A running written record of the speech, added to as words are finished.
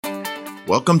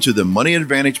Welcome to the Money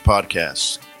Advantage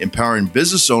Podcast, empowering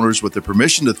business owners with the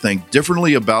permission to think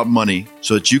differently about money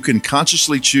so that you can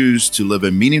consciously choose to live a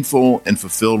meaningful and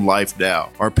fulfilled life now.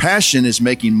 Our passion is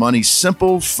making money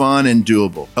simple, fun, and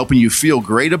doable, helping you feel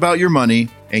great about your money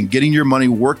and getting your money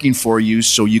working for you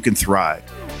so you can thrive.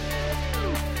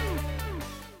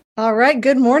 All right.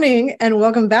 Good morning and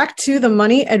welcome back to the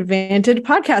Money Advantage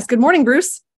Podcast. Good morning,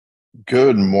 Bruce.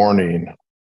 Good morning.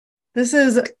 This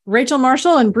is Rachel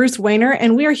Marshall and Bruce Wehner,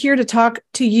 and we are here to talk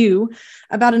to you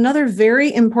about another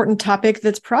very important topic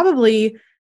that's probably,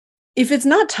 if it's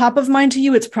not top of mind to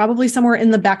you, it's probably somewhere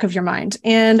in the back of your mind.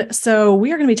 And so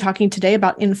we are going to be talking today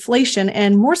about inflation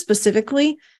and more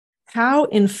specifically, how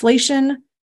inflation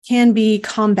can be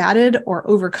combated or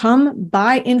overcome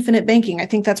by infinite banking. I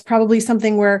think that's probably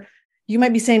something where you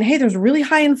might be saying, hey, there's really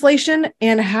high inflation,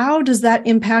 and how does that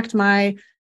impact my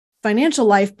financial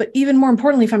life? But even more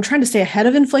importantly, if I'm trying to stay ahead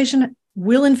of inflation,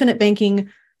 will infinite banking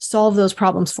solve those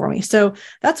problems for me? So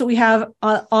that's what we have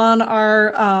on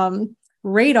our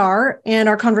radar and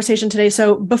our conversation today.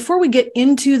 So before we get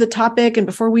into the topic and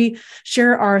before we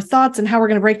share our thoughts and how we're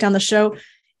going to break down the show,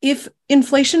 if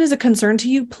inflation is a concern to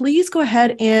you, please go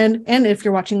ahead and if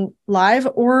you're watching live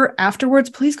or afterwards,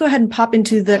 please go ahead and pop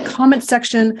into the comment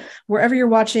section wherever you're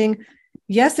watching.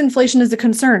 Yes, inflation is a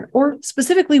concern, or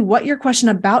specifically what your question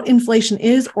about inflation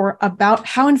is, or about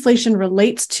how inflation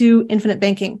relates to infinite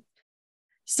banking.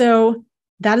 So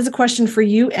that is a question for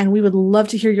you, and we would love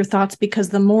to hear your thoughts, because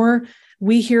the more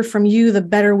we hear from you, the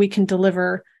better we can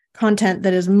deliver content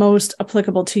that is most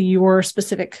applicable to your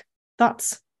specific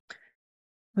thoughts. I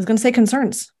was going to say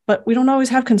concerns, but we don't always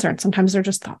have concerns. Sometimes they're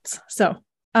just thoughts. So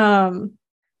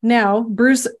now,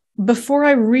 Bruce, before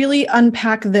I really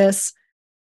unpack this,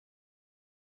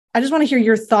 I just want to hear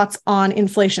your thoughts on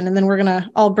inflation, and then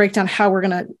I'll break down how we're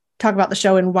going to talk about the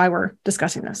show and why we're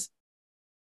discussing this.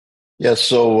 Yeah,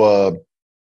 so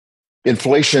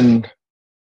inflation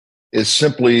is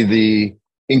simply the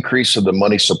increase of the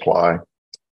money supply.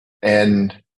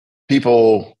 And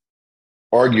people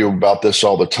argue about this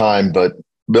all the time, but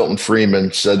Milton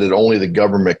Friedman said that only the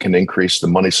government can increase the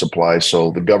money supply,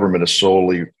 so the government is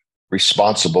solely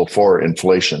responsible for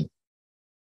inflation.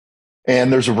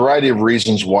 And there's a variety of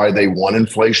reasons why they want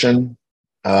inflation.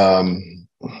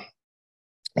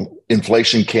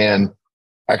 Inflation can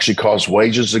actually cause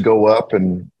wages to go up.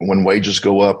 And when wages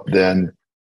go up, then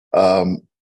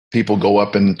people go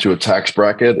up into a tax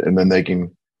bracket, and then they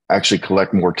can actually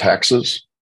collect more taxes.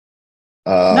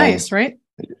 Nice, right?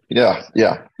 Yeah.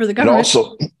 For the government.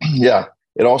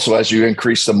 It also, as you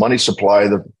increase the money supply,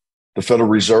 the Federal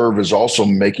Reserve is also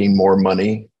making more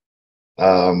money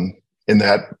in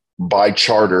that. By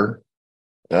charter,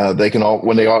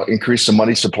 when they increase the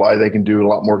money supply, they can do a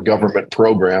lot more government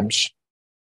programs.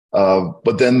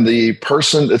 But then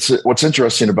what's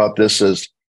interesting about this is,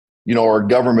 our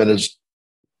government is,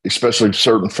 especially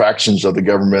certain factions of the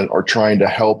government, are trying to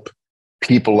help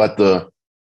people at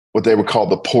what they would call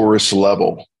the poorest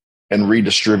level and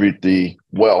redistribute the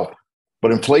wealth. But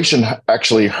inflation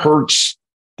actually hurts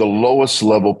the lowest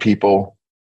level people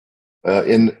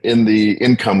in the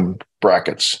income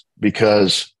brackets,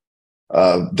 because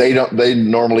they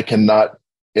normally cannot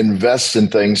invest in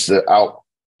things that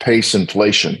outpace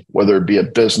inflation, whether it be a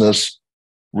business,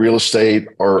 real estate,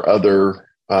 or other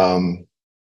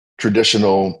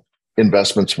traditional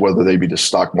investments, whether they be the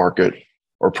stock market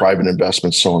or private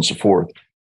investments, so on and so forth.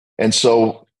 And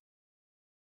so,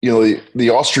 the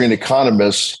Austrian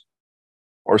economists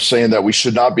are saying that we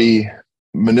should not be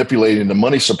manipulating the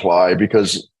money supply,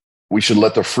 because we should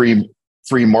let the free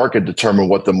market determine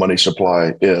what the money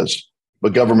supply is.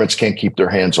 But governments can't keep their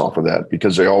hands off of that,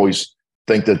 because they always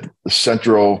think that the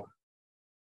central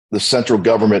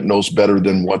government knows better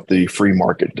than what the free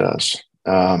market does.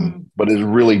 But it's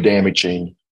really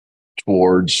damaging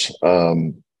towards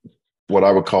what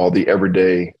I would call the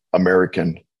everyday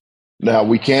American. Now,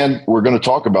 we're going to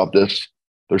talk about this.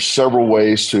 There's several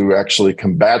ways to actually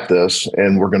combat this,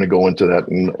 and we're going to go into that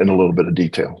in a little bit of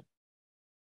detail.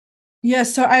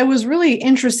 Yes, so I was really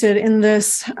interested in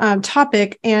this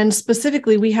topic, and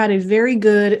specifically, we had a very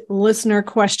good listener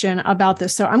question about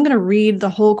this. So I'm going to read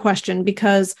the whole question,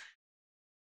 because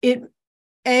it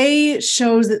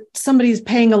shows that somebody's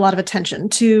paying a lot of attention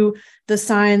to the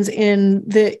signs in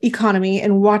the economy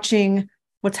and watching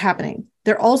what's happening.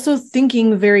 They're also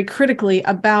thinking very critically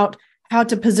about how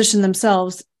to position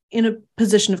themselves in a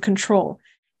position of control.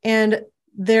 And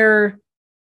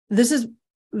this is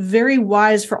very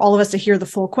wise for all of us to hear the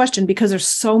full question, because there's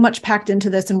so much packed into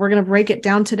this, and we're going to break it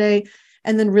down today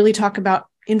and then really talk about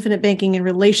infinite banking in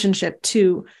relationship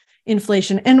to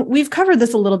inflation. And we've covered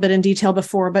this a little bit in detail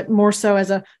before, but more so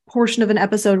as a portion of an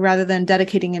episode rather than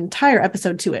dedicating an entire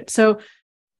episode to it. So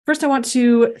first, I want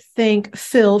to thank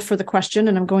Phil for the question,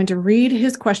 and I'm going to read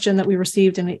his question that we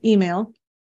received in an email.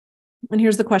 And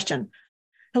here's the question.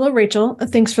 Hello, Rachel.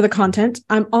 Thanks for the content.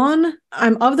 I'm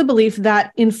of the belief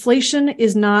that inflation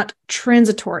is not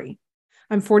transitory.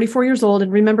 I'm 44 years old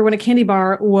and remember when a candy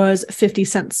bar was 50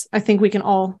 cents. I think we can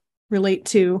all relate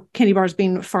to candy bars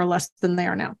being far less than they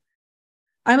are now.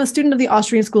 I'm a student of the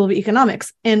Austrian School of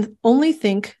Economics and only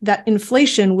think that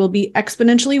inflation will be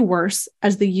exponentially worse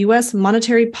as the US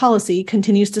monetary policy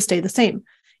continues to stay the same,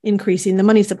 increasing the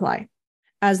money supply,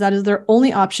 as that is their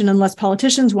only option unless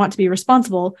politicians want to be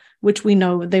responsible, which we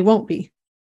know they won't be.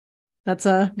 That's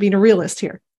being a realist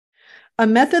here. A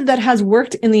method that has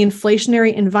worked in the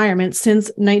inflationary environment since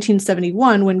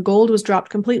 1971, when gold was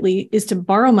dropped completely, is to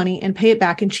borrow money and pay it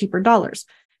back in cheaper dollars.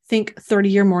 Think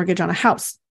 30-year mortgage on a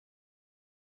house.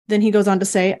 Then he goes on to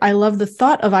say, I love the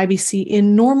thought of IBC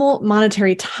in normal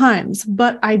monetary times,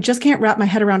 but I just can't wrap my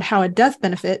head around how a death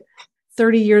benefit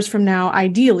 30 years from now,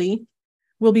 ideally,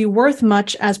 will be worth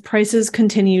much as prices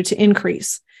continue to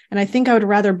increase. And I think I would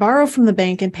rather borrow from the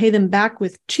bank and pay them back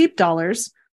with cheap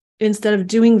dollars instead of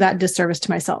doing that disservice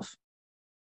to myself.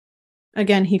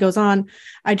 Again, he goes on,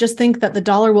 I just think that the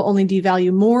dollar will only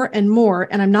devalue more and more,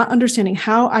 and I'm not understanding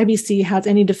how IBC has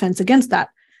any defense against that.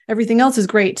 Everything else is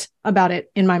great about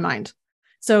it in my mind.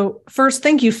 So first,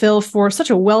 thank you, Phil, for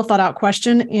such a well thought out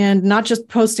question and not just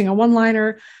posting a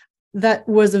one-liner. That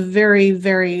was a very,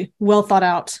 very well thought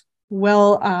out,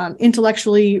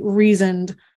 intellectually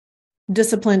reasoned,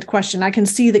 disciplined question. I can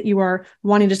see that you are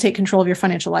wanting to take control of your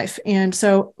financial life. And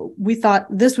so we thought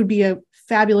this would be a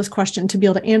fabulous question to be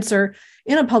able to answer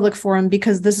in a public forum,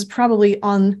 because this is probably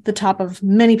on the top of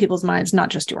many people's minds, not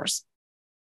just yours.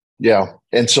 Yeah.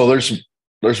 And so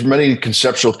there's many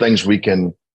conceptual things we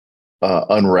can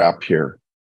unwrap here.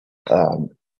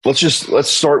 Let's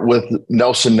start with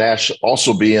Nelson Nash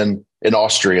also being an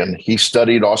Austrian. He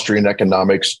studied Austrian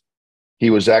economics. He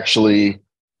was actually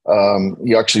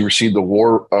he received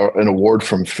an award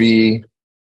from FEE,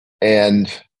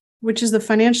 and which is the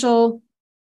financial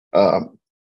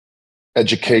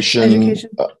education.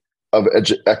 Of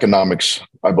economics,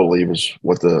 I believe, is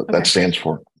what that stands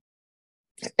for.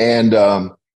 And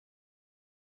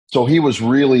so he was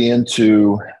really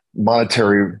into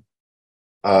monetary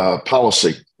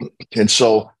policy, and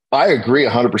so I agree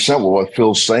 100% with what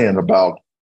Phil's saying about,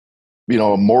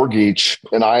 a mortgage.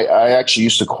 And I actually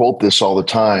used to quote this all the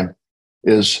time,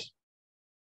 is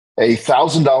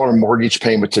 $1,000 mortgage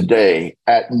payment today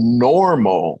at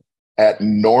normal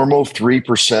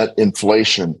 3%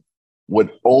 inflation would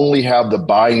only have the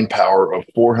buying power of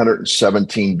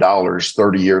 $417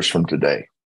 30 years from today.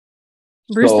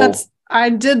 Bruce, I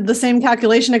did the same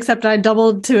calculation, except I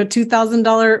doubled to a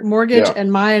 $2,000 mortgage, and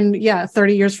mine,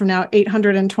 30 years from now,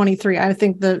 823. I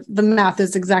think the math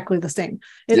is exactly the same.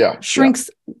 It shrinks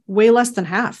way less than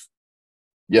half.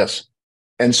 Yes.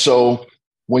 And so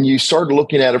when you start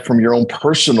looking at it from your own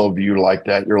personal view like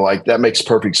that, you're like, that makes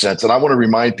perfect sense. And I want to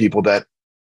remind people that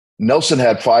Nelson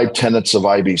had 5 tenets of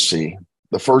IBC.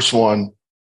 The first one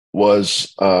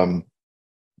was,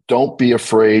 don't be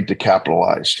afraid to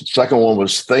capitalize. The second one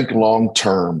was think long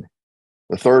term.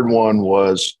 The third one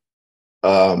was,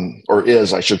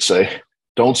 I should say,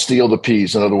 don't steal the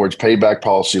peas. In other words, pay back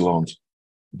policy loans.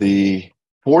 The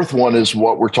fourth one is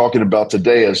what we're talking about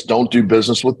today, is don't do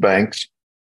business with banks.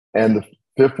 And the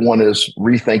fifth one is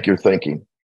rethink your thinking.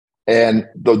 And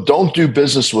the don't do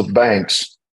business with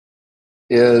banks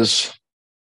is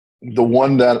the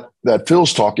one that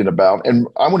Phil's talking about. And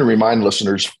I want to remind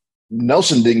listeners,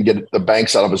 Nelson didn't get the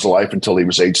banks out of his life until he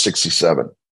was age 67.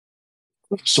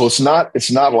 So it's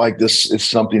not like this is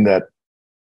something that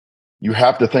you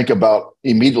have to think about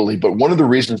immediately. But one of the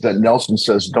reasons that Nelson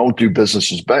says don't do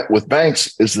business with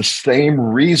banks is the same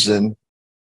reason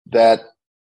that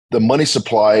the money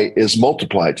supply is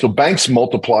multiplied. So banks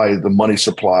multiply the money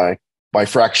supply by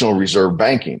fractional reserve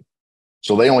banking.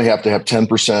 So they only have to have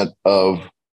 10% of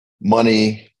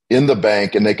money in the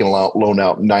bank, and they can loan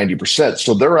out 90%.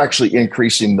 So they're actually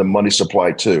increasing the money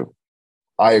supply too.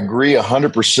 I agree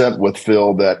 100% with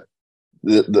Phil that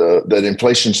that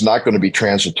inflation is not going to be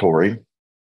transitory.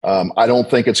 I don't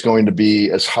think it's going to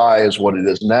be as high as what it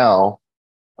is now,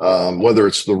 whether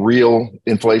it's the real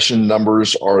inflation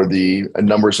numbers or the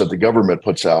numbers that the government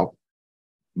puts out.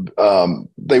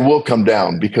 They will come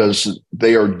down because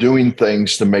they are doing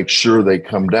things to make sure they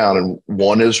come down. And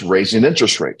one is raising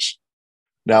interest rates.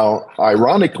 Now,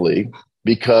 ironically,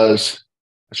 because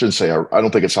I shouldn't say, I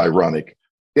don't think it's ironic.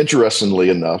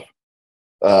 Interestingly enough,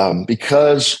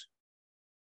 because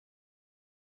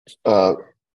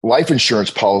life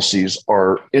insurance policies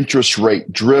are interest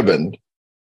rate driven,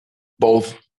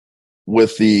 both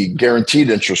with the guaranteed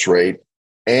interest rate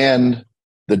and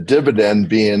the dividend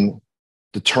being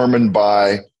determined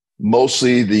by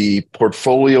mostly the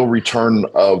portfolio return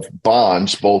of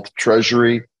bonds, both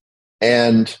treasury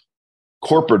and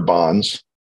corporate bonds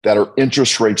that are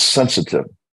interest rate sensitive.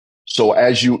 So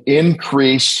as you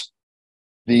increase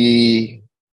the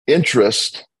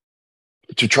interest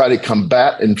to try to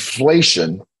combat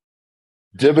inflation,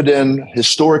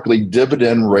 historically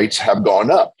dividend rates have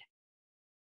gone up.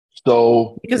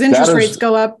 So because interest rates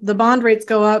go up, the bond rates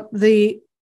go up, the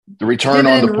return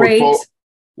on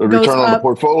the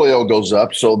portfolio goes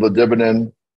up. So the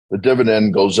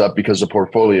dividend goes up because the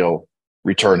portfolio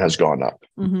return has gone up.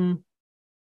 Mm-hmm.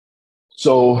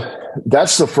 So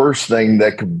that's the first thing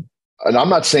that could, and I'm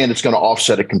not saying it's going to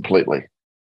offset it completely.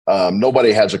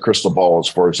 Nobody has a crystal ball as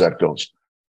far as that goes.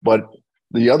 But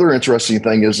the other interesting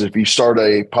thing is if you start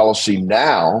a policy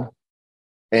now,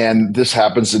 and this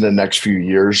happens in the next few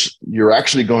years, you're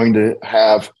actually going to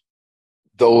have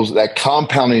that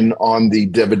compounding on the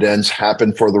dividends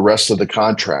happen for the rest of the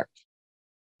contract.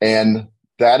 And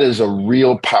that is a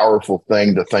real powerful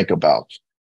thing to think about.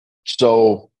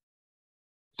 So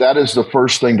that is the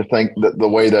first thing to think, that the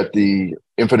way that the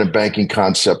infinite banking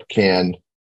concept can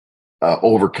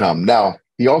overcome. Now,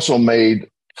 he also made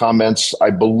comments, I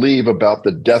believe, about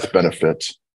the death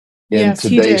benefits in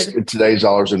today's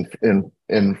dollars and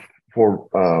in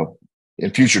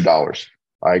future dollars.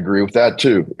 I agree with that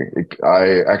too.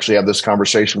 I actually have this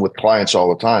conversation with clients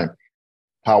all the time.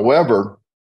 However,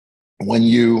 when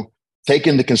you take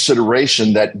into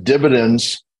consideration that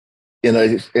dividends in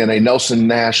a Nelson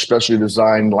Nash specially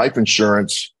designed life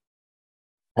insurance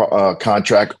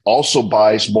contract also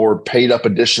buys more paid up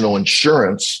additional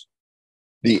insurance,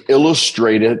 the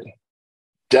illustrated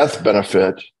death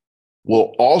benefit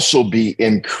will also be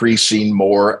increasing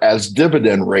more as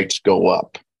dividend rates go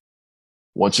up.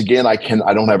 Once again, I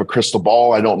don't have a crystal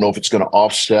ball. I don't know if it's going to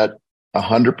offset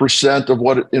 100% of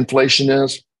what inflation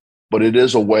is, but it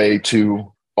is a way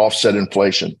to offset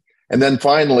inflation. And then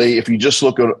finally, if you just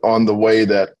look on the way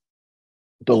that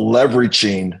the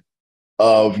leveraging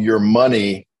of your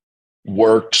money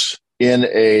works in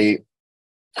a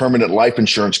permanent life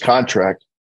insurance contract,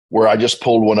 where I just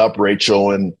pulled one up,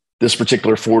 Rachel, and this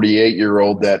particular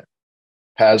 48-year-old that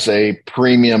has a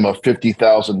premium of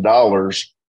 $50,000,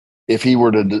 if he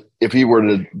were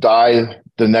to die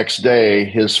the next day,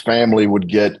 his family would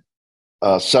get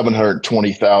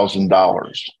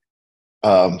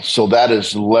 $720,000. So that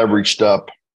is leveraged up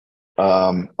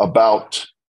about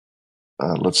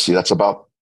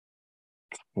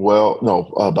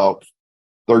about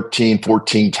 13,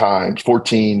 14 times,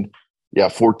 14, a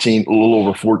little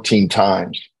over 14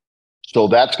 times. So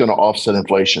that's going to offset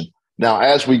inflation. Now,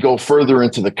 as we go further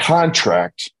into the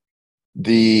contract,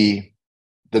 the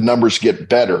numbers get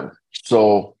better.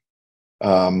 So,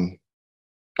 I'm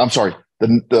sorry,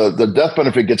 the death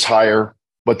benefit gets higher,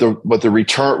 but the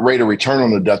rate of return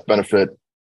on the death benefit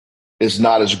is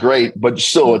not as great, but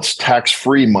still it's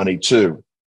tax-free money too.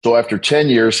 So after 10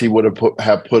 years, he would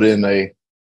have put in a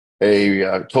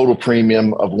total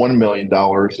premium of $1 million,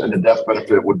 and the death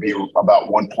benefit would be about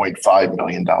 $1.5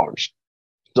 million.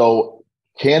 So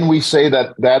can we say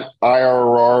that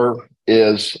IRR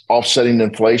is offsetting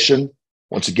inflation?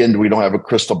 Once again, we don't have a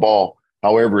crystal ball.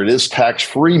 However, it is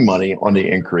tax-free money on the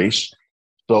increase.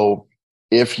 So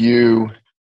if you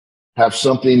have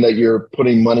something that you're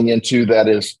putting money into that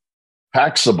is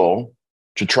taxable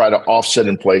to try to offset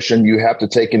inflation, you have to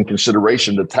take in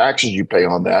consideration the taxes you pay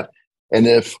on that. And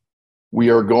if we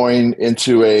are going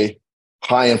into a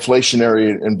high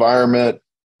inflationary environment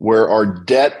where our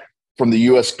debt from the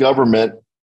U.S. government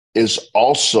is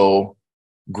also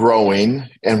growing,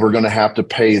 and we're going to have to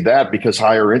pay that because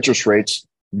higher interest rates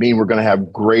mean we're going to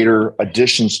have greater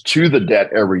additions to the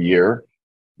debt every year,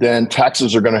 then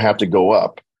taxes are going to have to go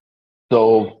up.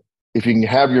 So if you can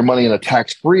have your money in a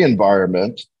tax-free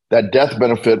environment, that death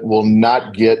benefit will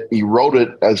not get eroded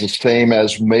as the same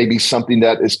as maybe something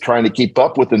that is trying to keep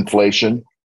up with inflation.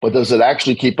 But does it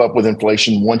actually keep up with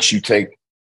inflation once you take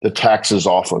the taxes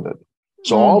off of it?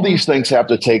 So all these things have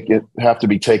to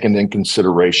be taken in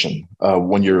consideration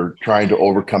when you're trying to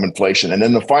overcome inflation. And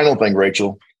then the final thing,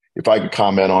 Rachel, if I could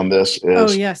comment on this,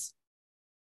 is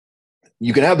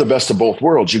you can have the best of both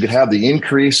worlds. You could have the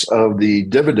increase of the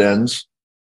dividends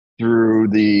through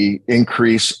the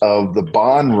increase of the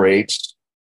bond rates,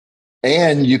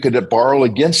 and you could borrow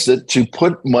against it to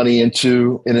put money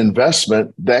into an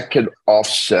investment that could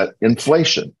offset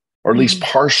inflation, or at least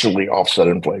partially offset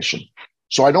inflation.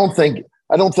 So I don't think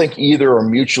I don't think either are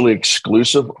mutually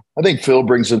exclusive. I think Phil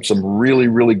brings up some really,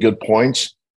 really good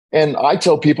points. And I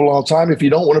tell people all the time, if you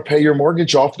don't want to pay your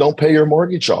mortgage off, don't pay your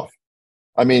mortgage off.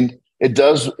 I mean, it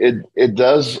does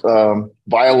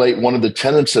violate one of the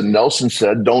tenets that Nelson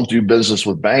said, don't do business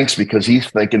with banks, because he's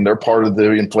thinking they're part of the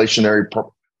inflationary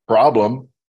problem.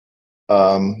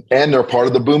 And they're part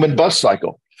of the boom and bust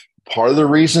cycle. Part of the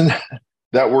reason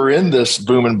that we're in this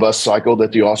boom and bust cycle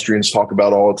that the Austrians talk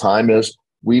about all the time is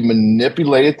we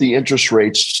manipulated the interest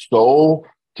rates so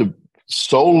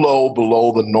low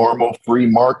below the normal free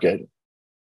market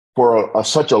for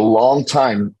such a long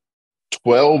time,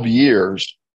 12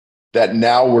 years, that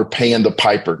now we're paying the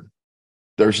piper.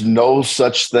 There's no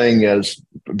such thing as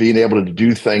being able to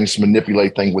do things,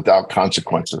 manipulate things without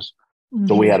consequences. Mm-hmm.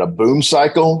 So we had a boom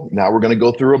cycle. Now we're going to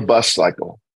go through a bust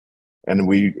cycle.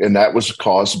 And that was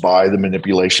caused by the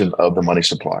manipulation of the money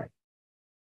supply.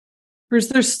 Bruce,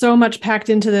 there's so much packed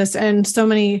into this and so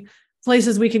many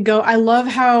places we could go. I love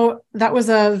how that was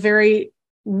a very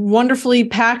wonderfully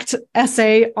packed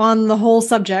essay on the whole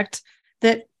subject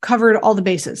that covered all the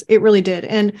bases. It really did.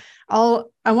 And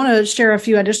I want to share a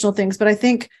few additional things, but I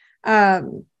think I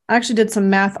actually did some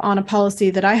math on a policy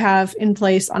that I have in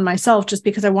place on myself, just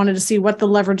because I wanted to see what the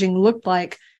leveraging looked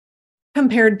like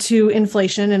compared to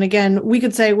inflation. And again, we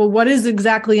could say, well, what is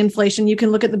exactly inflation? You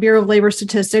can look at the Bureau of Labor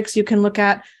Statistics. You can look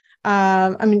at,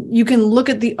 you can look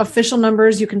at the official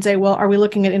numbers. You can say, well, are we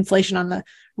looking at inflation on the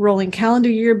rolling calendar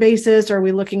year basis? Are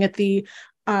we looking at the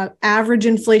average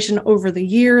inflation over the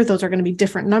year? Those are going to be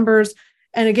different numbers.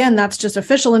 And again, that's just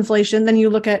official inflation. Then you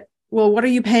look at, well, what are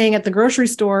you paying at the grocery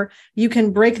store? You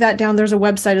can break that down. There's a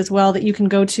website as well that you can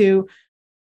go to,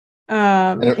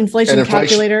 inflation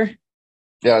calculator.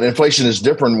 Yeah, and inflation is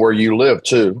different where you live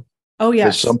too. Oh,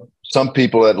 yes. Some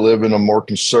people that live in a more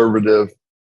conservative,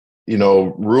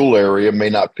 rural area may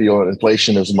not feel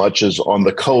inflation as much as on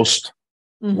the coast,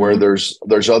 mm-hmm. where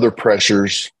there's other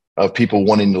pressures of people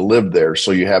wanting to live there.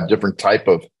 So you have different type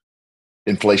of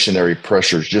inflationary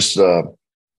pressures, just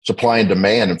supply and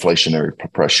demand inflationary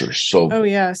pressures. So oh,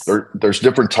 yes. There's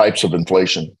different types of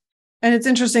inflation. And it's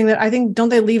interesting that I think, don't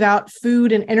they leave out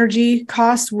food and energy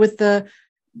costs with the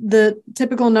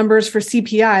typical numbers for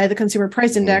CPI, the Consumer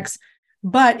Price Index? Mm-hmm.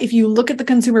 But if you look at the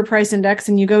Consumer Price Index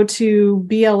and you go to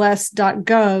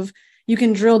BLS.gov, you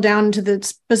can drill down into the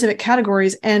specific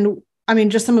categories. And I mean,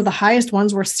 just some of the highest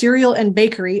ones were cereal and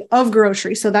bakery of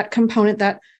grocery. So that component,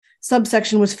 that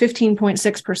subsection was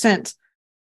 15.6%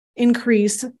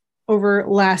 increase over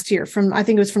last year I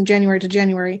think it was from January to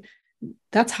January.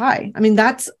 That's high. I mean,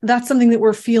 that's something that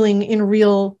we're feeling in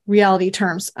reality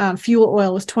terms. Fuel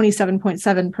oil was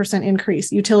 27.7%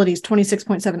 increase, utilities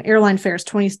 26.7%, airline fares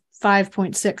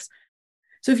 25.6%.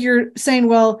 So if you're saying,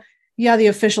 well, yeah, the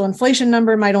official inflation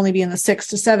number might only be in the 6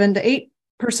 to 7 to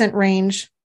 8% range,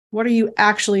 what are you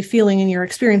actually feeling in your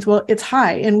experience? Well, it's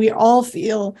high, and we all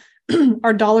feel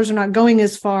our dollars are not going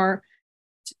as far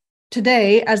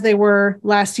today as they were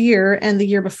last year and the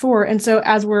year before. And so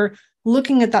as we're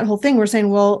looking at that whole thing, we're saying,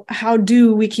 well, how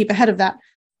do we keep ahead of that?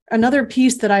 Another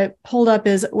piece that I pulled up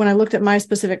is when I looked at my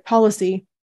specific policy,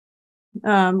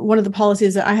 one of the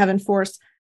policies that I have enforced,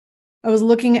 I was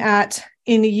looking at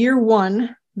in year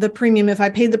one, the premium. If I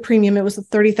paid the premium, it was a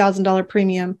 $30,000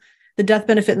 premium. The death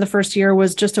benefit in the first year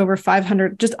was just under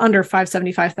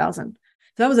 575,000.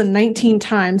 So that was a 19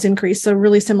 times increase. So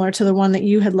really similar to the one that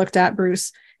you had looked at,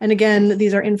 Bruce. And again,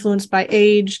 these are influenced by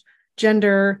age,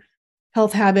 gender,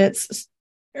 health habits,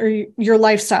 or your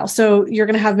lifestyle. So you're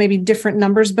going to have maybe different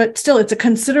numbers, but still it's a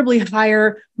considerably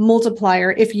higher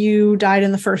multiplier if you died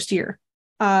in the first year.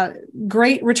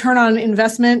 Great return on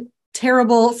investment,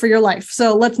 terrible for your life.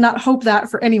 So let's not hope that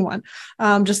for anyone,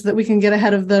 just so that we can get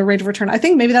ahead of the rate of return. I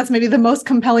think maybe that's the most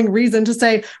compelling reason to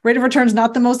say rate of return is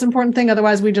not the most important thing.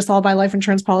 Otherwise, we just all buy life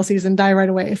insurance policies and die right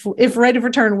away if rate of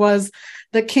return was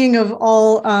the king of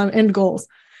all end goals.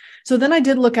 So then I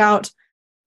did look out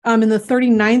in the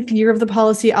 39th year of the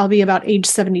policy, I'll be about age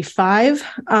 75.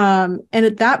 And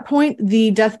at that point,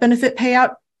 the death benefit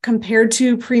payout compared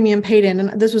to premium paid in,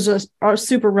 and this was a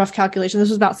super rough calculation. This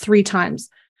was about 3 times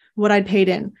what I'd paid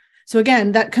in. So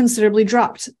again, that considerably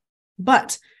dropped.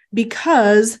 But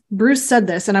because Bruce said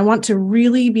this, and I want to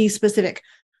really be specific,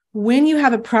 when you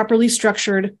have a properly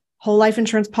structured whole life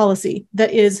insurance policy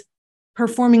that is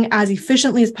performing as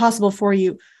efficiently as possible for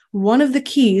you, one of the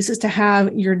keys is to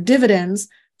have your dividends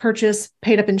purchase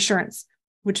paid up insurance,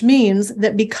 which means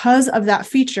that because of that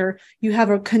feature, you have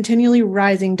a continually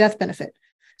rising death benefit.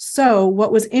 So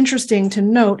what was interesting to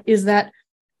note is that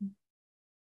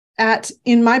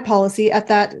in my policy, at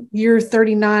that year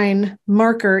 39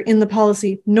 marker in the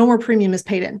policy, no more premium is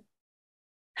paid in.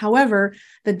 However,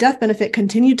 the death benefit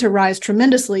continued to rise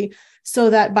tremendously so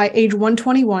that by age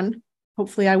 121,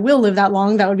 hopefully I will live that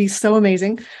long. That would be so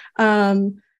amazing.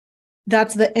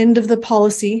 That's the end of the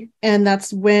policy. And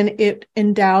that's when it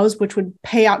endows, which would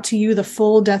pay out to you the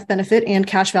full death benefit and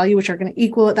cash value, which are going to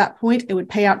equal at that point. It would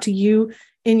pay out to you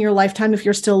in your lifetime if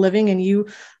you're still living and you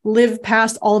live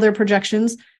past all their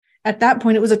projections. At that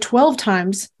point, it was a 12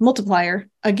 times multiplier,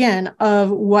 again,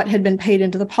 of what had been paid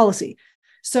into the policy.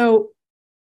 So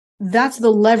that's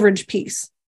the leverage piece.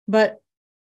 But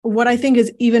what I think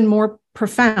is even more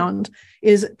profound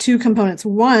is two components.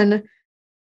 One,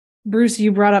 Bruce,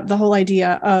 you brought up the whole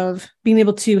idea of being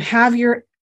able to have your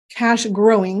cash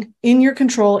growing in your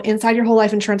control inside your whole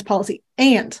life insurance policy.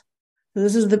 And so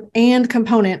this is the and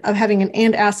component of having an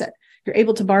and asset. You're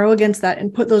able to borrow against that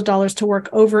and put those dollars to work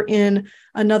over in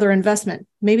another investment.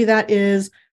 Maybe that is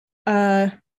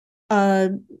a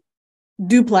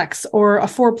duplex or a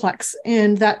fourplex,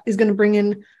 and that is going to bring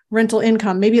in rental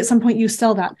income. Maybe at some point you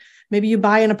sell that. Maybe you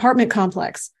buy an apartment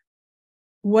complex.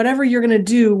 Whatever you're going to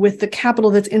do with the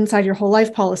capital that's inside your whole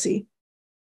life policy,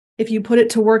 if you put it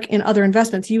to work in other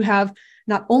investments, you have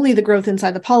not only the growth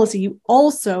inside the policy, you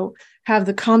also have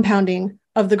the compounding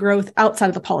of the growth outside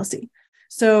of the policy.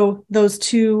 So those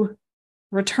two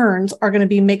returns are going to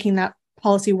be making that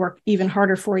policy work even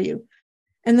harder for you.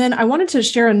 And then I wanted to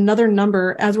share another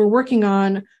number as we're working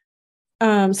on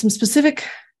some specific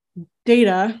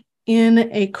data in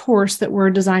a course that we're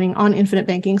designing on infinite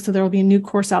banking. So there will be a new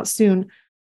course out soon.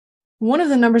 One of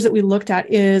the numbers that we looked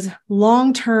at is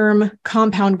long-term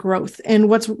compound growth. And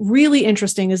what's really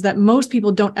interesting is that most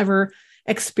people don't ever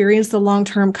experience the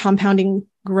long-term compounding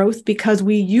growth because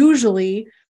we usually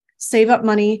save up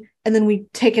money and then we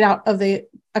take it out of the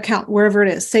account, wherever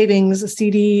it is, savings, a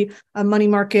CD, a money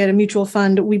market, a mutual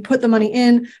fund. We put the money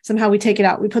in, somehow we take it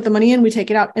out. We put the money in, we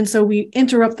take it out. And so we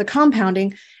interrupt the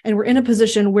compounding and we're in a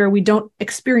position where we don't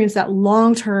experience that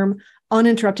long-term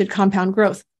uninterrupted compound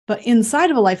growth. But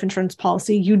inside of a life insurance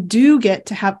policy, you do get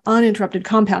to have uninterrupted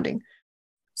compounding.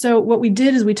 So what we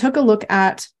did is we took a look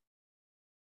at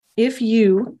if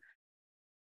you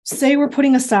say we're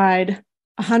putting aside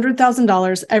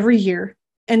 $100,000 every year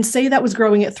and say that was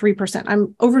growing at 3%. I'm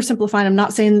oversimplifying. I'm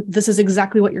not saying this is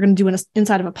exactly what you're going to do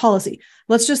inside of a policy.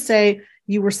 Let's just say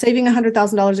you were saving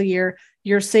 $100,000 a year,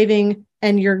 you're saving,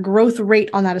 and your growth rate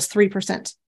on that is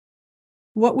 3%.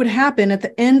 What would happen at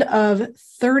the end of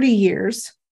 30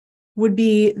 years would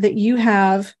be that you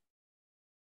have,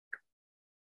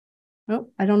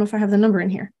 I don't know if I have the number in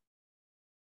here.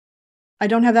 I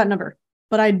don't have that number,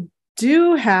 but I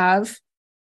do have,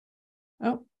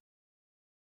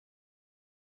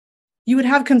 you would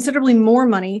have considerably more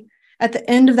money at the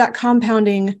end of that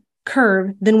compounding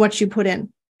curve than what you put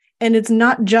in. And it's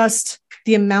not just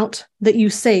the amount that you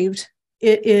saved.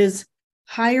 It is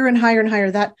higher and higher and higher.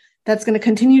 That's going to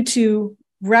continue to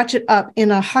ratchet up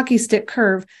in a hockey stick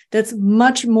curve that's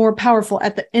much more powerful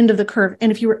at the end of the curve.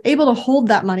 And if you were able to hold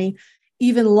that money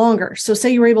even longer, so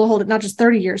say you were able to hold it not just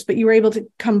 30 years, but you were able to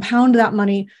compound that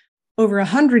money over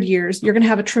 100 years, you're going to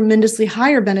have a tremendously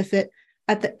higher benefit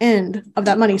at the end of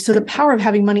that money. So the power of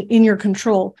having money in your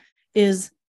control is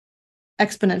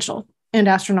exponential and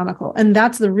astronomical. And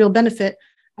that's the real benefit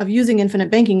of using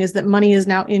infinite banking, is that money is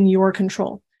now in your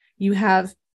control. You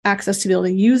have access to be able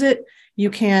to use it. You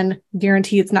can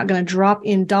guarantee it's not going to drop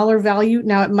in dollar value.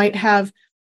 Now, it might have,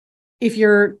 if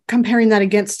you're comparing that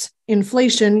against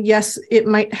inflation, yes, it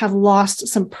might have lost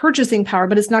some purchasing power,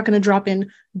 but it's not going to drop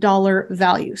in dollar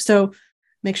value. So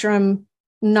make sure I'm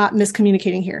not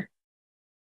miscommunicating here.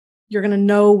 You're going to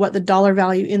know what the dollar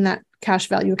value in that cash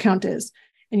value account is.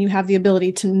 And you have the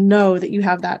ability to know that you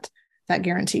have that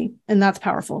guarantee. And that's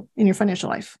powerful in your financial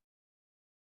life.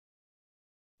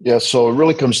 Yeah. So it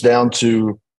really comes down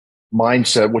to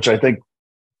mindset, which I think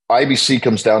IBC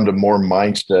comes down to more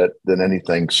mindset than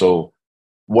anything. So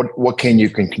what can you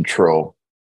control?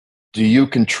 Do you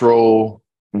control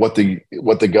what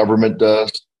the government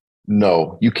does?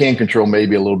 No. You can control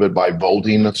maybe a little bit by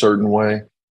voting a certain way.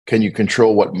 Can you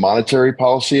control what monetary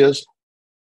policy is?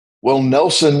 Well,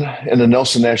 Nelson and the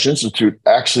Nelson Nash Institute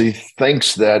actually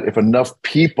thinks that if enough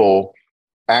people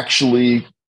actually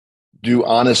do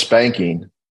honest banking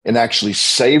and actually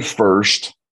save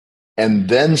first and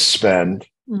then spend,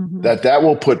 that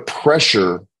will put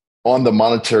pressure on the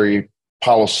monetary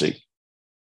policy,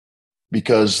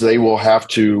 because they will have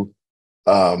to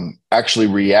actually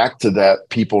react to that,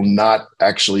 people not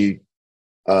actually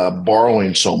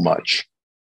borrowing so much.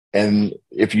 And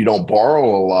if you don't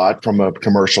borrow a lot from a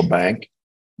commercial bank,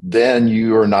 then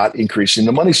you are not increasing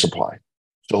the money supply.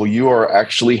 So you are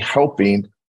actually helping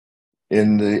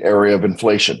in the area of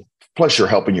inflation. Plus, you're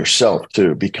helping yourself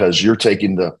too, because you're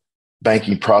taking the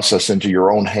banking process into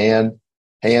your own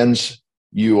hands.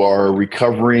 You are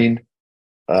recovering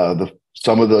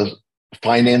some of the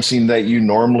financing that you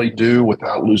normally do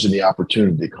without losing the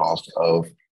opportunity cost of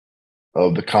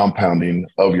the compounding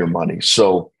of your money.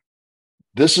 So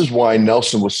this is why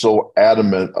Nelson was so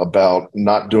adamant about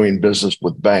not doing business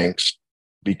with banks,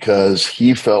 because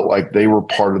he felt like they were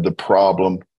part of the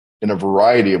problem in a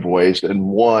variety of ways. And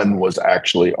one was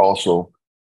actually also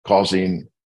causing,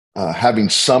 having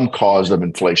some cause of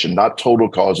inflation, not total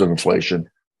cause of inflation,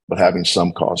 but having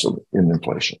some cause in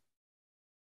inflation.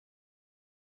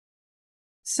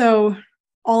 So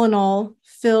all in all,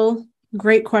 Phil,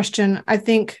 great question. I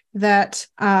think that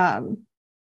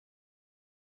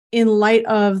in light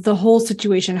of the whole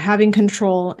situation, having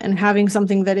control and having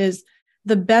something that is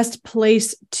the best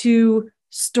place to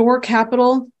store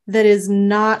capital that is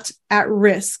not at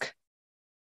risk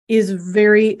is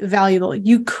very valuable.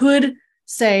 You could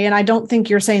say, and I don't think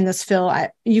you're saying this, Phil,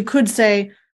 you could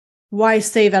say, why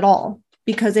save at all?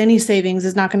 Because any savings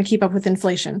is not going to keep up with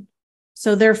inflation.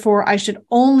 So therefore, I should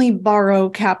only borrow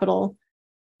capital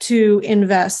to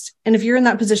invest. And if you're in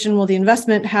that position, well, the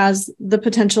investment has the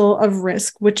potential of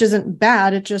risk, which isn't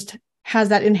bad. It just has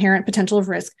that inherent potential of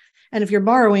risk. And if you're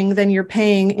borrowing, then you're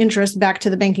paying interest back to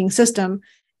the banking system.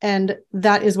 And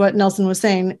that is what Nelson was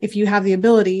saying. If you have the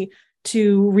ability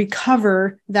to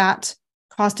recover that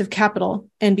cost of capital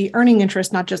and be earning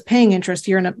interest, not just paying interest,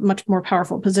 you're in a much more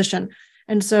powerful position.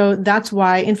 And so that's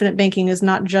why infinite banking is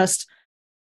not just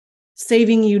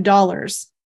saving you dollars.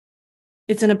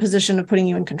 It's in a position of putting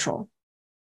you in control.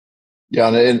 Yeah,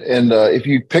 and if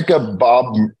you pick up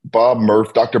Dr. Bob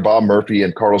Murphy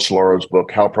and Carlos Solaro's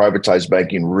book, How Privatized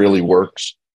Banking Really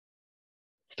Works,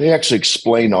 they actually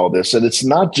explain all this. And it's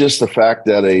not just the fact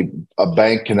that a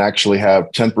bank can actually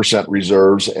have 10%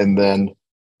 reserves and then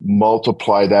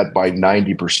multiply that by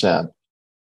 90%.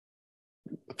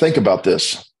 Think about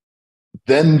this.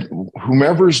 Then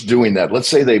whomever's doing that, let's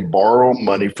say they borrow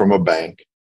money from a bank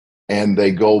and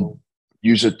they go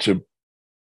use it to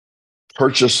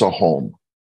purchase a home,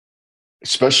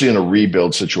 especially in a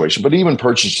rebuild situation, but even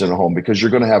purchasing a home, because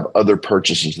you're going to have other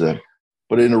purchases then.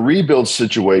 But in a rebuild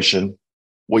situation,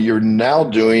 what you're now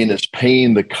doing is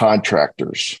paying the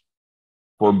contractors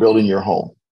for building your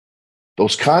home.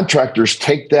 Those contractors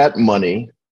take that money,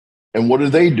 and what do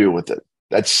they do with it?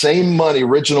 That same money,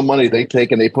 original money, they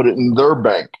take and they put it in their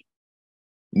bank.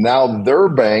 Now their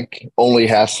bank only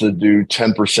has to do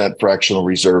 10% fractional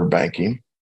reserve banking.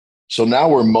 So now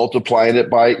we're multiplying it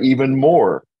by even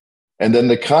more. And then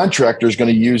the contractor is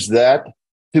going to use that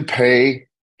to pay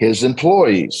his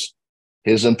employees.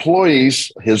 His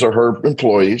or her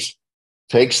employees,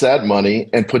 takes that money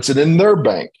and puts it in their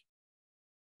bank.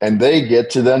 And they get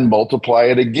to then multiply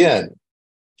it again.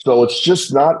 So it's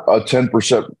just not a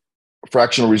 10%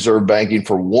 fractional reserve banking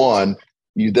for one.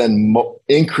 You then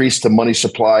increase the money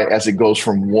supply as it goes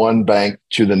from one bank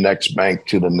to the next bank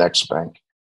to the next bank.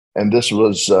 And this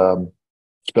was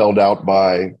spelled out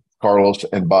by Carlos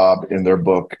and Bob in their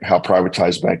book, How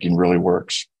Privatized Banking Really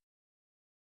Works.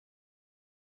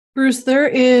 Bruce, there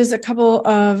is a couple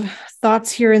of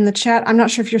thoughts here in the chat. I'm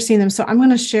not sure if you're seeing them, so I'm going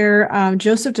to share.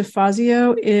 Joseph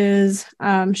DeFazio is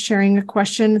sharing a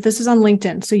question. This is on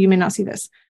LinkedIn, so you may not see this.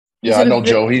 Yeah, I know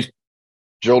Joe.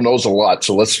 Joe knows a lot,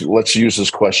 so let's use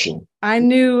this question. I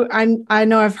know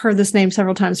I've heard this name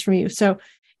several times from you. So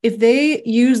if they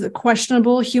use the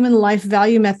questionable human life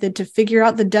value method to figure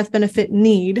out the death benefit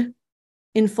need,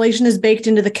 inflation is baked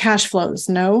into the cash flows,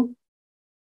 no?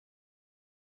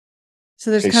 So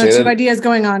there's kind of two ideas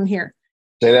going on here.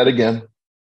 Say that again.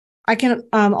 I can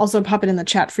also pop it in the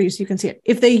chat for you so you can see it.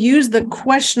 If they use the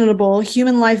questionable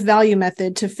human life value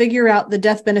method to figure out the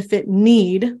death benefit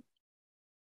need,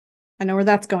 I know where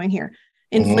that's going here.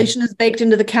 Inflation is baked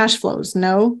into the cash flows,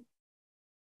 no?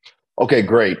 Okay,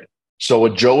 great. So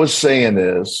what Joe is saying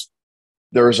is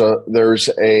there's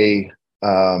a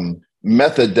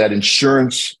method that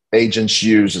insurance agents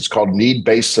use. It's called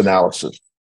need-based analysis.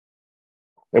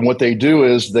 And what they do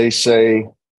is they say,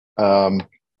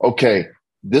 okay,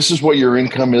 this is what your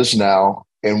income is now,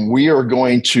 and we are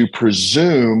going to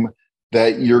presume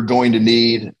that you're going to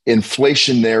need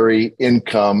inflationary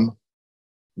income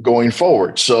going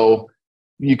forward. So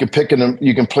you can pick an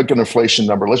inflation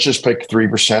number. Let's just pick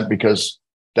 3% because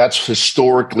that's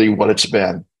historically what it's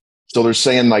been. So they're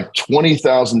saying like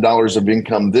 $20,000 of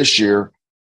income this year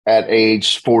at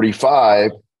age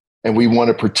 45, and we want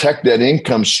to protect that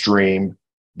income stream.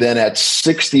 Then at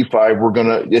 65,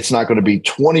 it's not going to be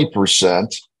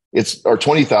 20%, or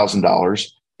 $20,000.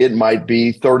 It might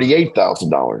be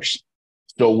 $38,000.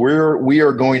 So we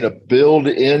are going to build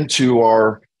into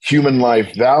our human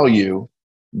life value,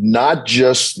 not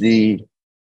just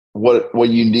what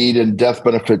you need in death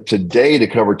benefit today to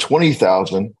cover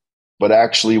 20,000, but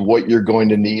actually what you're going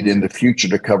to need in the future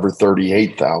to cover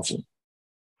 38,000.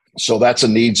 So that's a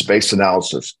needs-based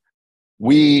analysis.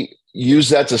 We use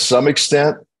that to some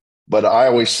extent, but I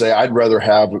always say I'd rather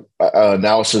have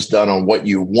analysis done on what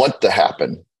you want to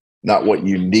happen, not what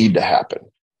you need to happen.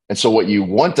 And so what you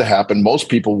want to happen, most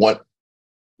people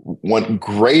want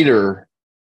greater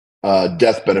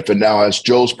death benefit. Now, as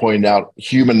Joe's pointing out,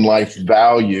 human life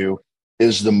value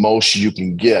is the most you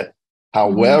can get.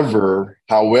 However,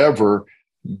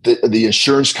 the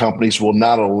insurance companies will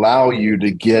not allow you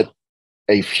to get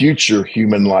a future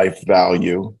human life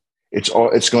value.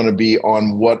 It's going to be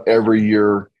on whatever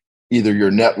either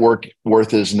your net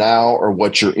worth is now or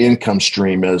what your income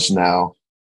stream is now.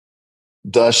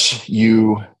 Thus,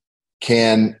 you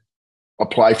can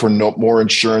apply for more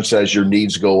insurance as your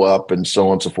needs go up and so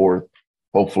on and so forth.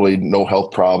 Hopefully no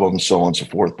health problems, so on and so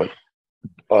forth. But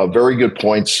very good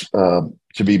points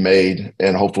to be made.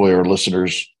 And hopefully our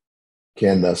listeners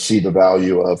can see the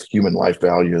value of human life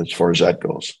value as far as that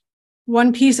goes.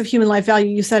 One piece of human life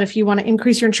value, you said if you want to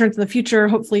increase your insurance in the future,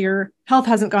 hopefully your health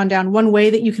hasn't gone down. One way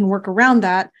that you can work around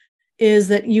that is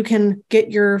that you can get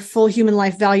your full human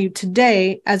life value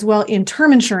today as well in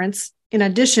term insurance, in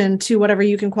addition to whatever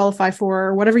you can qualify for,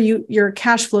 or whatever your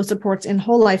cash flow supports in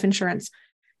whole life insurance.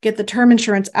 Get the term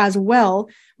insurance as well,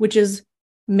 which is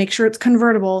make sure it's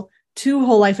convertible to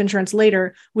whole life insurance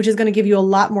later, which is going to give you a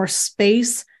lot more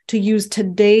space to use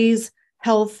today's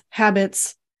health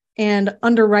habits and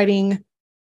underwriting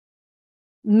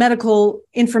medical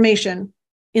information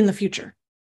in the future.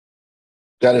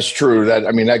 That is true.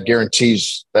 That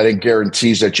guarantees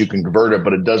that you can convert it,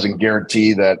 but it doesn't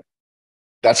guarantee that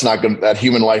that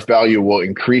human life value will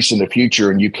increase in the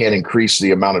future, and you can't increase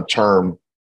the amount of term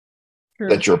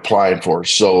that you're applying for.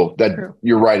 So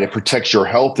you're right. It protects your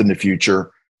health in the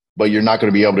future, but you're not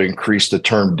going to be able to increase the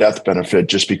term death benefit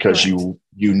just because you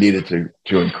need it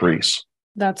to increase.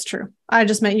 That's true. I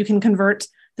just meant you can convert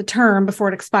the term before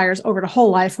it expires over to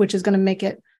whole life, which is going to make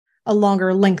it a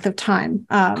longer length of time.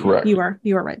 Correct. You are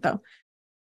right, though.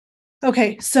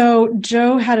 Okay, so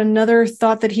Joe had another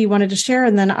thought that he wanted to share,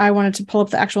 and then I wanted to pull up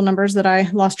the actual numbers that I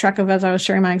lost track of as I was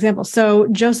sharing my example. So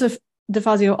Joseph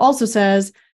DeFazio also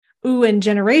says, and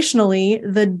generationally,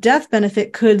 the death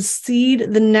benefit could seed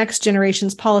the next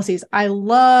generation's policies. I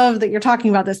love that you're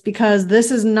talking about this because this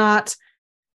is not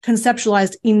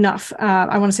conceptualized enough.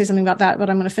 I want to say something about that, but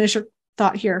I'm going to finish your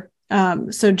thought here.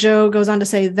 So Joe goes on to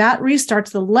say that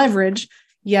restarts the leverage,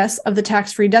 yes, of the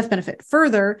tax-free death benefit.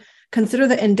 Further, consider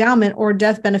the endowment or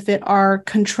death benefit are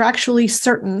contractually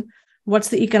certain. What's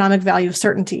the economic value of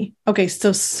certainty? Okay,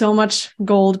 so much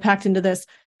gold packed into this.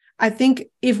 I think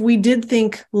if we did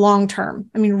think long-term,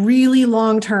 really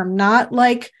long-term, not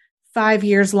like 5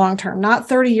 years long-term, not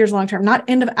 30 years long-term, not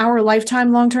end of our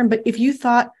lifetime long-term, but if you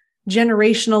thought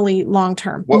generationally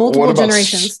long-term, multiple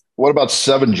generations. What about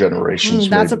 7 generations?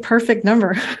 That's a perfect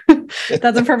number.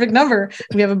 That's a perfect number.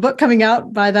 We have a book coming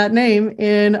out by that name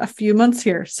in a few months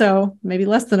here. So maybe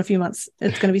less than a few months.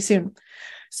 It's going to be soon.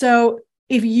 So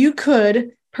if you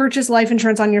could purchase life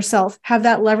insurance on yourself, have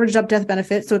that leveraged up death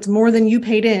benefit, so it's more than you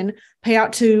paid in, pay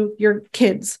out to your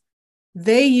kids.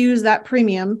 They use that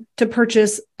premium to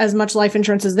purchase as much life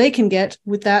insurance as they can get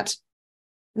with that,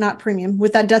 not premium,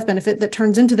 with that death benefit that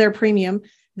turns into their premium.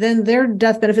 Then their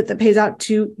death benefit that pays out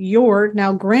to your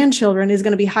now grandchildren is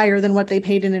going to be higher than what they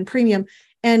paid in premium.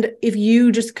 And if you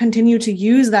just continue to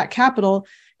use that capital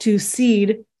to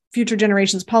seed future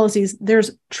generations' policies,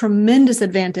 there's tremendous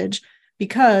advantage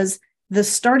because the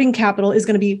starting capital is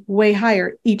going to be way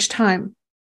higher each time.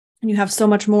 And you have so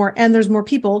much more, and there's more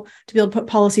people to be able to put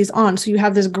policies on. So you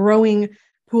have this growing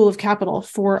pool of capital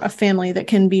for a family that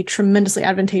can be tremendously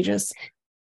advantageous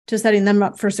to setting them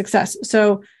up for success.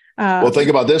 So, well, think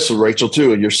about this, Rachel,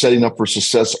 too. You're setting up for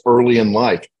success early in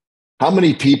life. How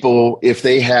many people, if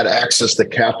they had access to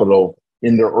capital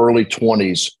in their early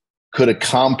 20s, could have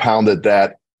compounded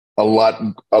that a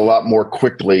lot more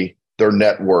quickly, their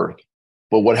net worth?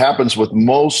 But what happens with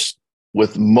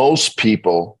most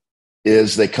people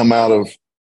is they come out of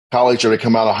college or they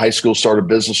come out of high school, start a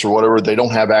business or whatever. They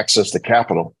don't have access to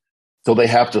capital. So they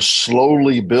have to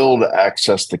slowly build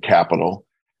access to capital.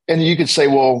 And you could say,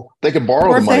 well, they could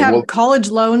borrow the money. Or if they have college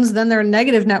loans, then they're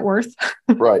negative net worth.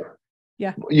 Right.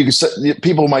 Yeah. You could say,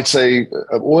 people might say,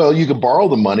 well, you could borrow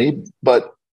the money,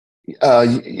 but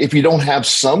if you don't have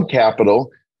some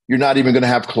capital, you're not even going to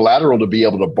have collateral to be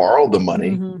able to borrow the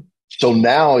money. Mm-hmm. So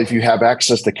now if you have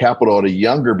access to capital at a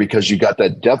younger, because you got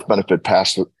that death benefit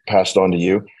passed on to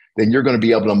you, then you're going to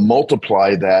be able to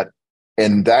multiply that.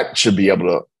 And that should be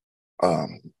able to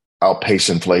outpace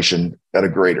inflation at a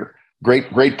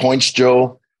great points,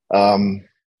 Joe.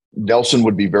 Nelson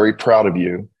would be very proud of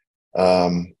you.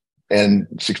 And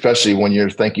especially when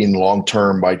you're thinking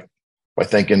long-term by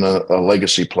thinking a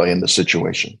legacy play in the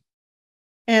situation.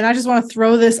 And I just want to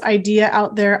throw this idea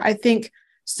out there. I think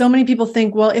so many people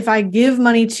think, well, if I give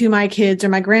money to my kids or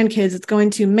my grandkids, it's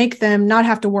going to make them not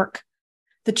have to work.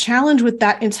 The challenge with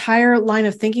that entire line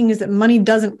of thinking is that money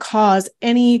doesn't cause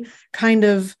any kind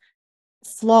of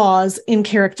flaws in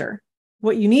character.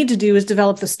 What you need to do is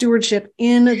develop the stewardship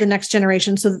in the next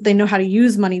generation so that they know how to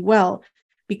use money well.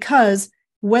 Because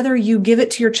whether you give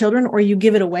it to your children or you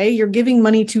give it away, you're giving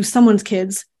money to someone's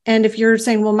kids. And if you're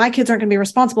saying, well, my kids aren't going to be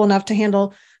responsible enough to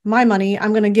handle my money,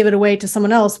 I'm going to give it away to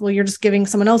someone else. Well, you're just giving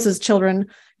someone else's children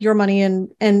your money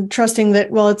and trusting that,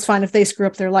 well, it's fine if they screw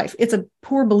up their life. It's a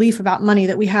poor belief about money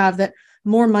that we have, that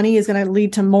more money is going to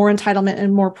lead to more entitlement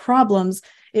and more problems.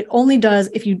 It only does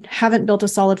if you haven't built a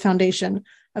solid foundation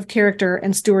of character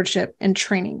and stewardship and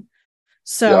training.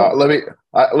 So let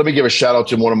me give a shout out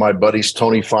to one of my buddies,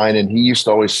 Tony Fine. And he used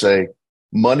to always say,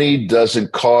 money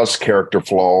doesn't cause character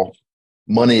flaw.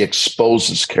 Money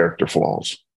exposes character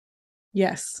flaws.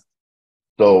 Yes.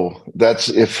 So that's,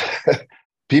 if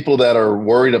people that are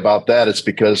worried about that, it's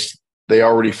because they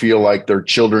already feel like their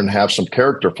children have some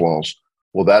character flaws.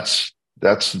 Well, that's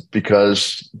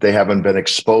because they haven't been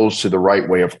exposed to the right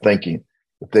way of thinking.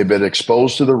 If they've been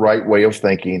exposed to the right way of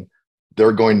thinking,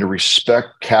 they're going to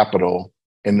respect capital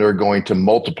and they're going to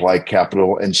multiply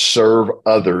capital and serve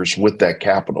others with that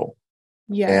capital.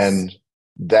 Yes. And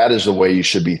that is the way you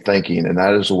should be thinking. And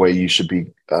that is the way you should be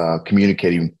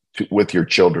communicating with your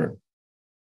children.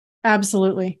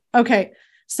 Absolutely. Okay.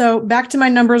 So back to my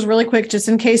numbers really quick, just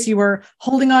in case you were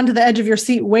holding on to the edge of your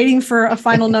seat, waiting for a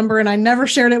final number, and I never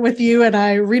shared it with you and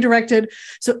I redirected.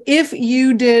 So if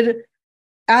you did,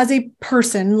 as a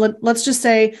person, let's just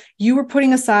say you were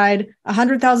putting aside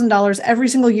 $100,000 every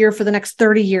single year for the next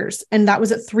 30 years, and that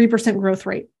was at 3% growth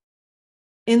rate.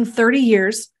 In 30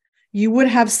 years, you would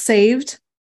have saved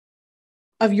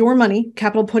of your money,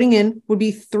 capital putting in, would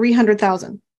be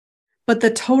 $300,000. But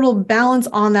the total balance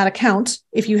on that account,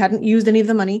 if you hadn't used any of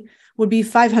the money, would be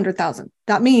 $500,000.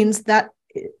 That means that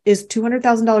is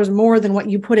 $200,000 more than what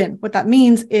you put in. What that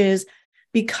means is,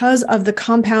 because of the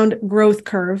compound growth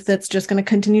curve that's just going to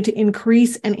continue to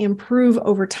increase and improve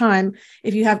over time,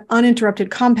 if you have uninterrupted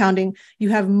compounding, you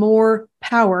have more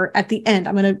power at the end.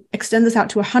 I'm going to extend this out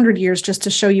to 100 years just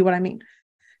to show you what I mean.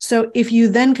 So if you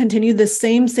then continue the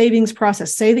same savings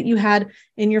process, say that you had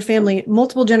in your family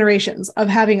multiple generations of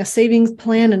having a savings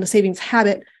plan and a savings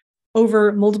habit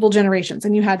over multiple generations,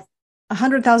 and you had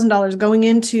 $100,000 going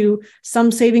into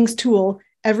some savings tool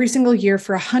every single year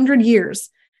for 100 years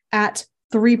at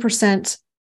 3%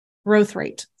 growth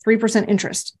rate, 3%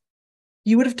 interest,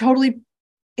 you would have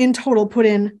in total put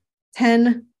in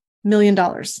 $10 million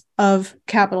of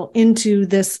capital into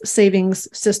this savings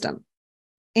system.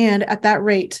 And at that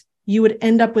rate, you would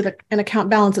end up with an account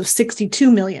balance of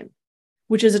 $62 million,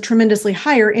 which is a tremendously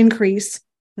higher increase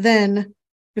than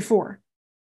before.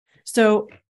 So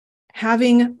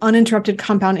having uninterrupted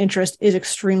compound interest is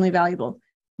extremely valuable.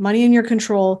 Money in your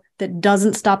control that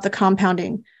doesn't stop the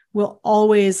compounding will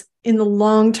always, in the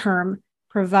long term,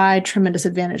 provide tremendous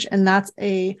advantage. And that's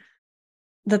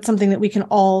something that we can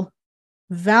all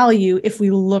value if we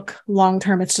look long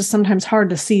term. It's just sometimes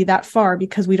hard to see that far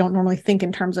because we don't normally think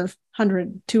in terms of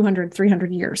 100, 200,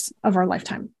 300 years of our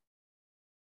lifetime.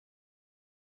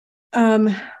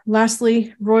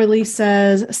 Lastly, Roy Lee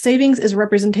says, savings is a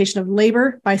representation of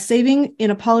labor. By saving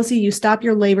in a policy, you stop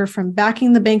your labor from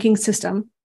backing the banking system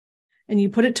and you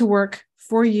put it to work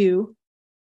for you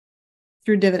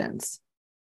through dividends.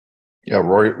 Yeah,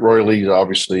 Roy Lee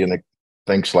obviously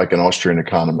thinks like an Austrian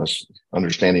economist,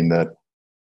 understanding that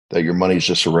your money is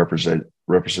just a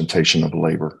representation of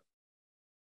labor.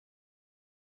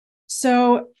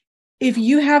 So if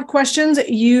you have questions,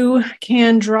 you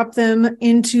can drop them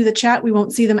into the chat. We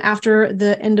won't see them after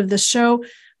the end of the show,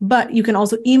 but you can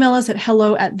also email us at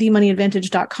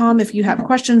hello@themoneyadvantage.com if you have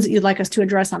questions that you'd like us to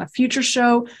address on a future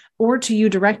show, or to you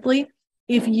directly.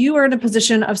 If you are in a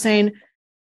position of saying,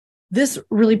 this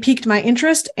really piqued my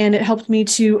interest and it helped me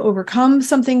to overcome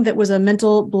something that was a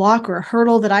mental block or a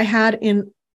hurdle that I had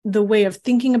in the way of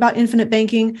thinking about infinite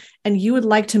banking, and you would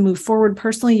like to move forward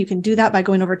personally, you can do that by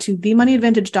going over to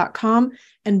themoneyadvantage.com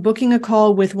and booking a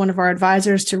call with one of our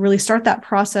advisors to really start that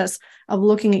process of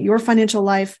looking at your financial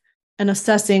life and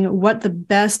assessing what the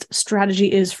best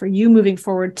strategy is for you moving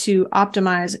forward to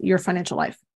optimize your financial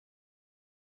life.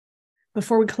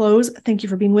 Before we close, thank you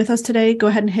for being with us today. Go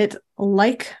ahead and hit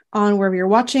like on wherever you're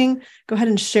watching. Go ahead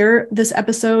and share this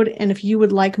episode. And if you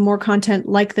would like more content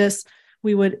like this,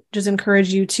 we would just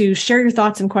encourage you to share your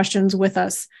thoughts and questions with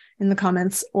us in the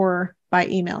comments or by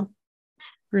email.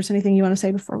 Bruce, anything you want to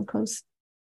say before we close?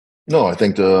 No, I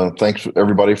think thanks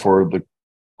everybody for the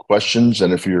questions.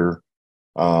 And if you're,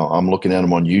 I'm looking at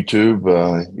them on YouTube.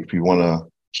 If you want to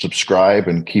subscribe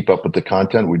and keep up with the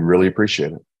content, we'd really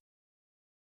appreciate it.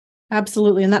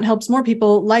 Absolutely. And that helps more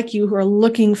people like you who are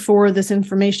looking for this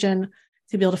information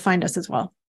to be able to find us as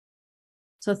well.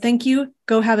 So thank you.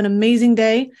 Go have an amazing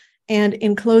day. And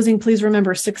in closing, please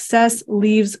remember, success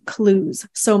leaves clues.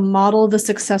 So model the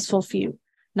successful few,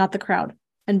 not the crowd,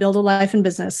 and build a life and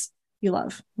business you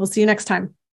love. We'll see you next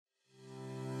time.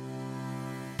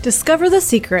 Discover the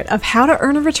secret of how to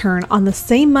earn a return on the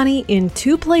same money in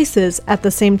two places at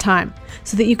the same time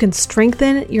so that you can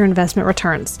strengthen your investment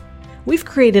returns. We've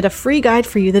created a free guide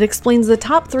for you that explains the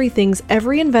top 3 things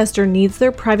every investor needs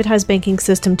their privatized banking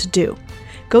system to do.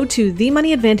 Go to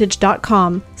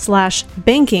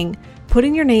themoneyadvantage.com/banking, put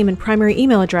in your name and primary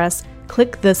email address,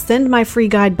 click the Send My Free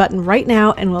Guide button right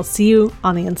now, and we'll see you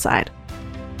on the inside.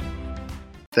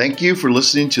 Thank you for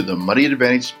listening to the Money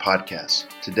Advantage podcast.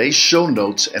 Today's show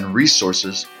notes and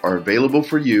resources are available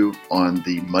for you on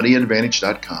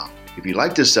themoneyadvantage.com. If you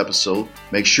like this episode,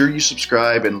 make sure you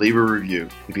subscribe and leave a review.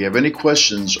 If you have any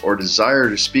questions or desire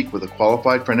to speak with a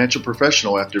qualified financial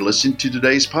professional after listening to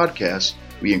today's podcast,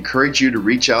 we encourage you to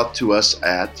reach out to us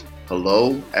at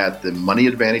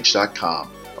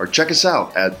hello@themoneyadvantage.com or check us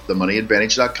out at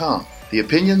themoneyadvantage.com. The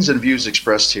opinions and views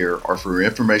expressed here are for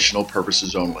informational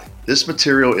purposes only. This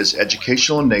material is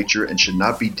educational in nature and should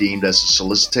not be deemed as a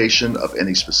solicitation of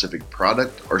any specific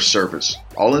product or service.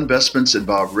 All investments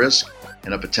involve risk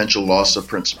and a potential loss of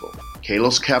principal.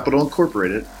 Kalos Capital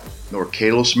Incorporated nor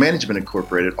Kalos Management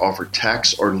Incorporated offer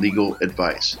tax or legal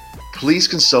advice. Please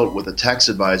consult with a tax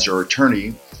advisor or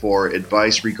attorney for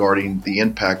advice regarding the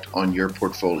impact on your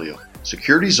portfolio.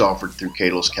 Securities offered through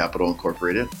Kalos Capital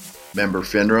Incorporated, member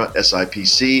FINRA,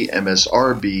 SIPC,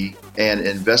 MSRB, and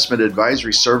investment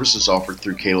advisory services offered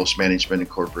through Kalos Management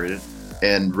Incorporated,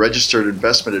 and registered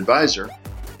investment advisor,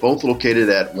 both located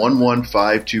at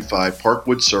 11525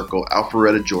 Parkwood Circle,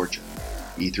 Alpharetta, Georgia.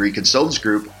 E3 Consultants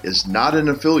Group is not an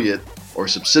affiliate or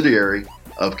subsidiary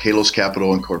of Kalos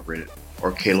Capital Incorporated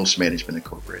or Kalos Management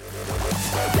Incorporated.